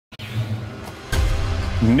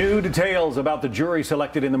New details about the jury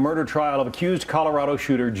selected in the murder trial of accused Colorado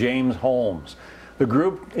shooter James Holmes. The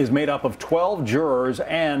group is made up of 12 jurors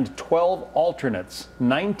and 12 alternates,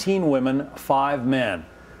 19 women, 5 men.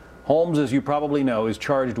 Holmes, as you probably know, is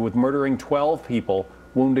charged with murdering 12 people,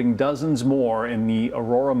 wounding dozens more in the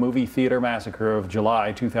Aurora movie theater massacre of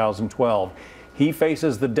July 2012. He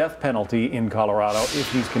faces the death penalty in Colorado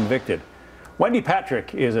if he's convicted. Wendy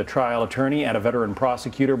Patrick is a trial attorney and a veteran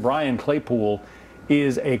prosecutor. Brian Claypool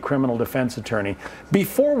is a criminal defense attorney.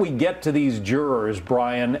 Before we get to these jurors,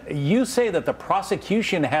 Brian, you say that the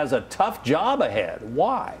prosecution has a tough job ahead.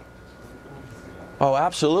 Why? Oh,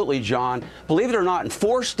 absolutely, John. Believe it or not,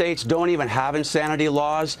 4 states don't even have insanity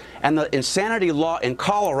laws, and the insanity law in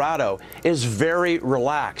Colorado is very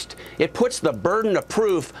relaxed. It puts the burden of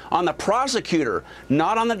proof on the prosecutor,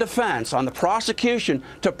 not on the defense, on the prosecution,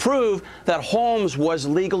 to prove that Holmes was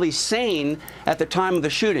legally sane at the time of the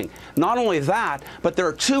shooting. Not only that, but there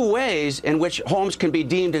are 2 ways in which Holmes can be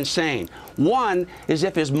deemed insane. One is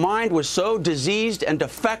if his mind was so diseased and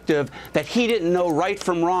defective that he didn't know right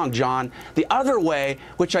from wrong, John. The other way,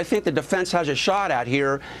 which I think the defense has a shot at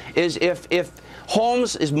here, is if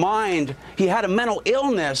Holmes' mind, he had a mental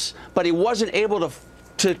illness, but he wasn't able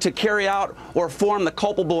to carry out or form the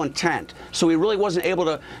culpable intent. So he really wasn't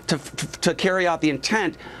able to carry out the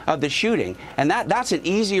intent of the shooting. And that's an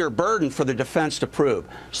easier burden for the defense to prove.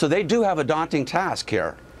 So they do have a daunting task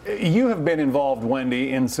here. You have been involved,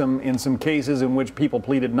 Wendy, in some cases in which people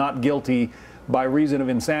pleaded not guilty by reason of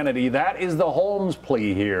insanity. That is the Holmes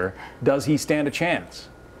plea here. Does he stand a chance?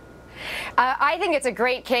 I think it's a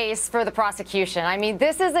great case for the prosecution. I mean,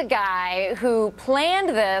 this is a guy who planned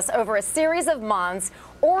this over a series of months,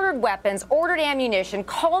 ordered weapons, ordered ammunition,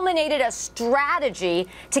 culminated a strategy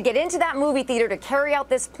to get into that movie theater to carry out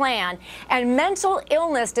this plan, and mental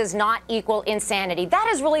illness does not equal insanity. That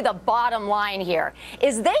is really the bottom line here,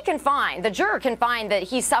 is they can find, the juror can find that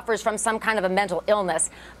he suffers from some kind of a mental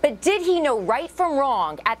illness, but did he know right from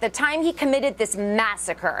wrong at the time he committed this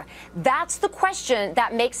massacre? That's the question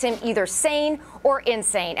that makes him either sane or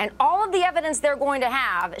insane, and all of the evidence they're going to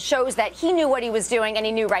have shows that he knew what he was doing and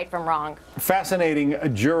he knew right from wrong. Fascinating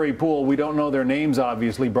jury pool. We don't know their names,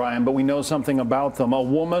 obviously, Brian, but we know something about them. A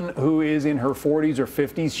woman who is in her 40s or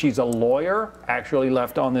 50s, she's a lawyer, actually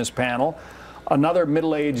left on this panel. Another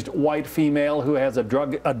middle-aged white female who has a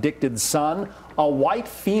drug-addicted son. A white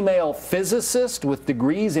female physicist with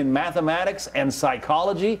degrees in mathematics and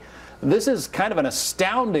psychology. This is kind of an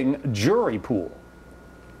astounding jury pool.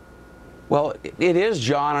 Well, it is,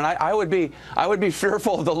 John, and I would be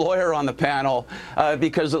fearful of the lawyer on the panel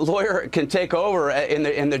because the lawyer can take over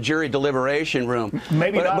in the jury deliberation room.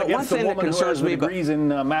 Maybe not against the woman who has degrees in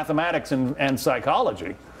mathematics and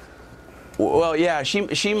psychology. Well, yeah, she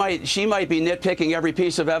might be nitpicking every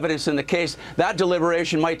piece of evidence in the case. That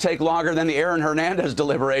deliberation might take longer than the Aaron Hernandez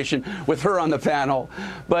deliberation with her on the panel.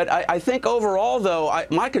 But I think overall, though,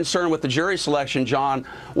 my concern with the jury selection, John,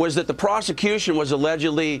 was that the prosecution was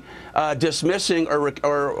allegedly dismissing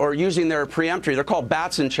or using their preemptory. They're called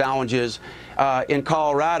Batson challenges in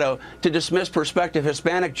Colorado to dismiss prospective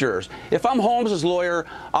Hispanic jurors. If I'm Holmes's lawyer,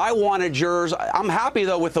 I wanted jurors. I'm happy,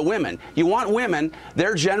 though, with the women. You want women.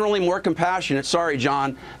 They're generally more compassionate, sorry,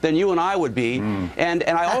 John, than you and I would be. And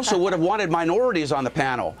I also would have wanted minorities on the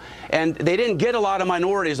panel. And they didn't get a lot of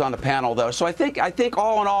minorities on the panel, though. So I think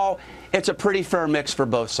all in all, it's a pretty fair mix for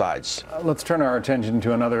both sides. Let's turn our attention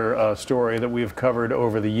to another story that we've covered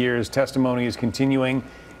over the years. Testimony is continuing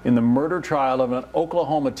in the murder trial of an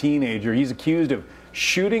Oklahoma teenager. He's accused of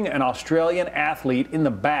shooting an Australian athlete in the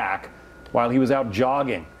back while he was out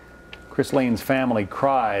jogging. Chris Lane's family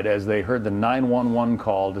cried as they heard the 911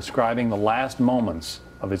 call describing the last moments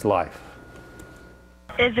of his life.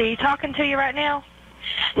 Is he talking to you right now?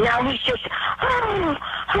 No, he's just,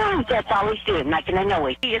 that's all he's doing, making a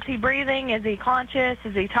noise. Is he breathing? Is he conscious?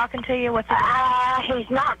 Is he talking to you? What's he's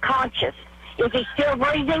not conscious. Is he still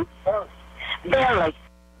breathing? Barely.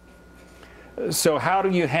 So how do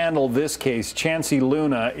you handle this case? Chancey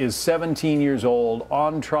Luna is 17 years old,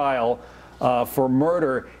 on trial for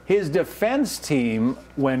murder. His defense team,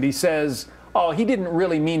 Wendy, says, oh, he didn't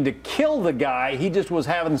really mean to kill the guy. He just was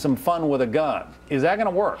having some fun with a gun. Is that going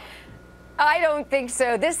to work? I don't think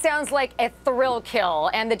so. This sounds like a thrill kill,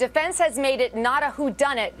 and the defense has made it not a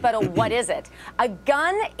whodunit, but a what is it? A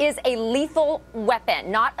gun is a lethal weapon,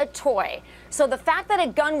 not a toy. So the fact that a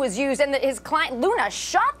gun was used and that his client, Luna,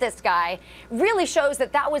 shot this guy really shows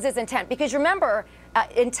that that was his intent. Because remember,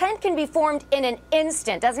 intent can be formed in an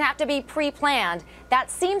instant, doesn't have to be pre-planned. That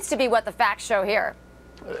seems to be what the facts show here.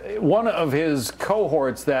 One of his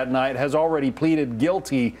cohorts that night has already pleaded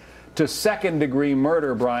guilty to second-degree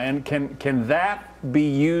murder, Brian. Can that be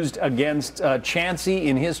used against Chancey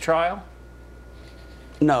in his trial?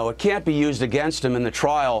 No, it can't be used against him in the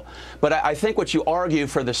trial. But I think what you argue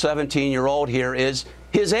for the 17-year-old here is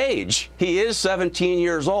his age. He is 17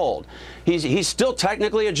 years old. He's still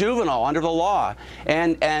technically a juvenile under the law.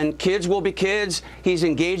 And kids will be kids. He's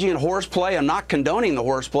engaging in horseplay. I'm not condoning the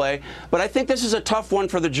horseplay. But I think this is a tough one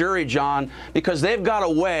for the jury, John, because they've got to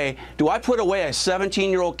weigh, do I put away a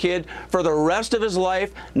 17-year-old kid for the rest of his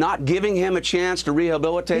life, not giving him a chance to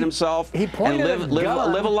rehabilitate himself and live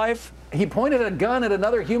a life? He pointed a gun at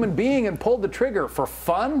another human being and pulled the trigger for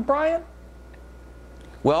fun, Brian?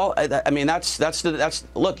 Well, I mean,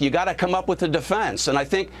 look, you got to come up with a defense. And I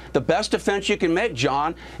think the best defense you can make,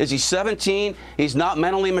 John, is he's 17, he's not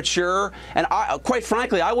mentally mature. And quite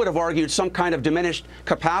frankly, I would have argued some kind of diminished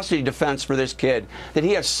capacity defense for this kid, that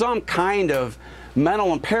he has some kind of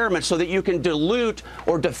mental impairment so that you can dilute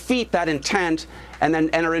or defeat that intent and then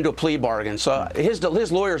enter into a plea bargain. So his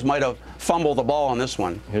lawyers might have fumbled the ball on this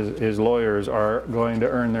one. His lawyers are going to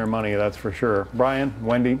earn their money, that's for sure. Brian,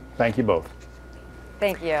 Wendy, thank you both.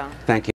 Thank you. Thank you.